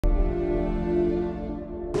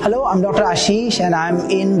Hello, I'm Dr. Ashish and I'm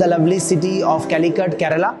in the lovely city of Calicut,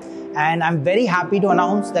 Kerala. And I'm very happy to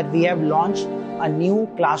announce that we have launched a new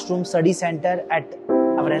classroom study center at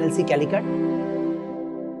our NLC Calicut.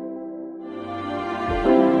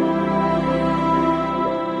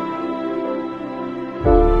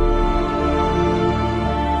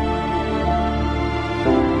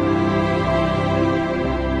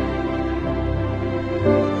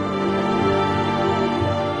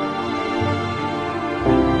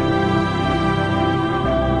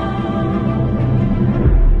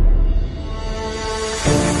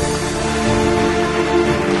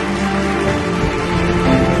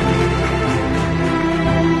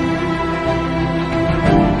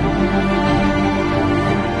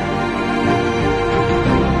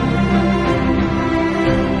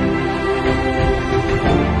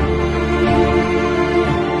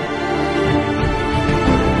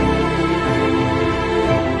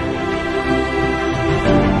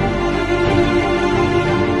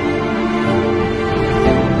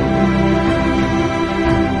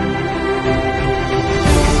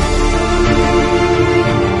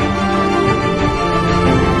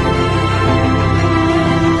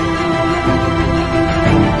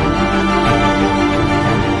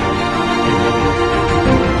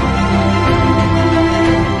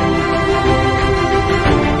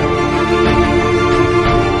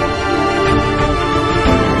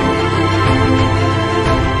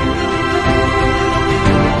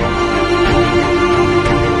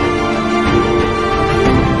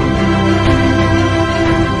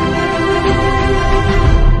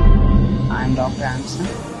 Dr. Amson.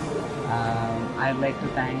 I'd like to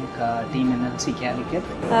thank Team NLC Calicut.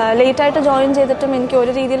 Late join ചെയ്തിട്ടും എനിക്ക്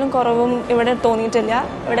ഒരു രീതിയിലും കുറവും ഇവിടെ തോന്നിയിട്ടില്ല.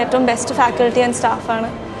 ഇവിടെ ഏറ്റവും best faculty and staff ആണ്.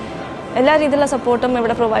 എല്ലാ രീതിയിലുള്ള സപ്പോർട്ടും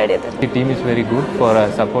ഇവിടെ പ്രൊവൈഡ് ചെയ്തിട്ടുണ്ട്. The team is very good for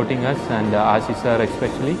supporting us, and Ashish Sir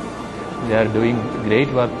especially. They are doing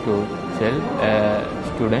great work to tell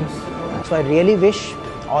students. So I really wish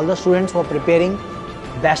all the students who are preparing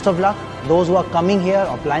best of luck. Those who are coming here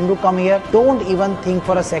or planning to come here, don't even think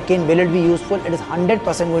for a second will it be useful. It is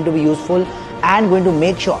 100% going to be useful and going to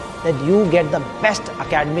make sure that you get the best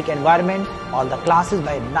academic environment. All the classes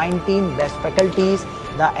by 19 best faculties,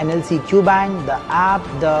 the NLC Q Bank, the app,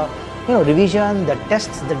 the revision, the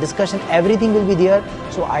tests, the discussion, everything will be there.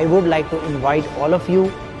 So I would like to invite all of you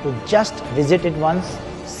to just visit it once,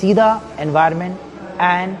 see the environment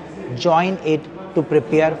and join it to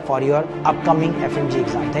prepare for your upcoming FMG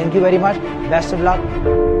exam. Thank you very much. Best of luck.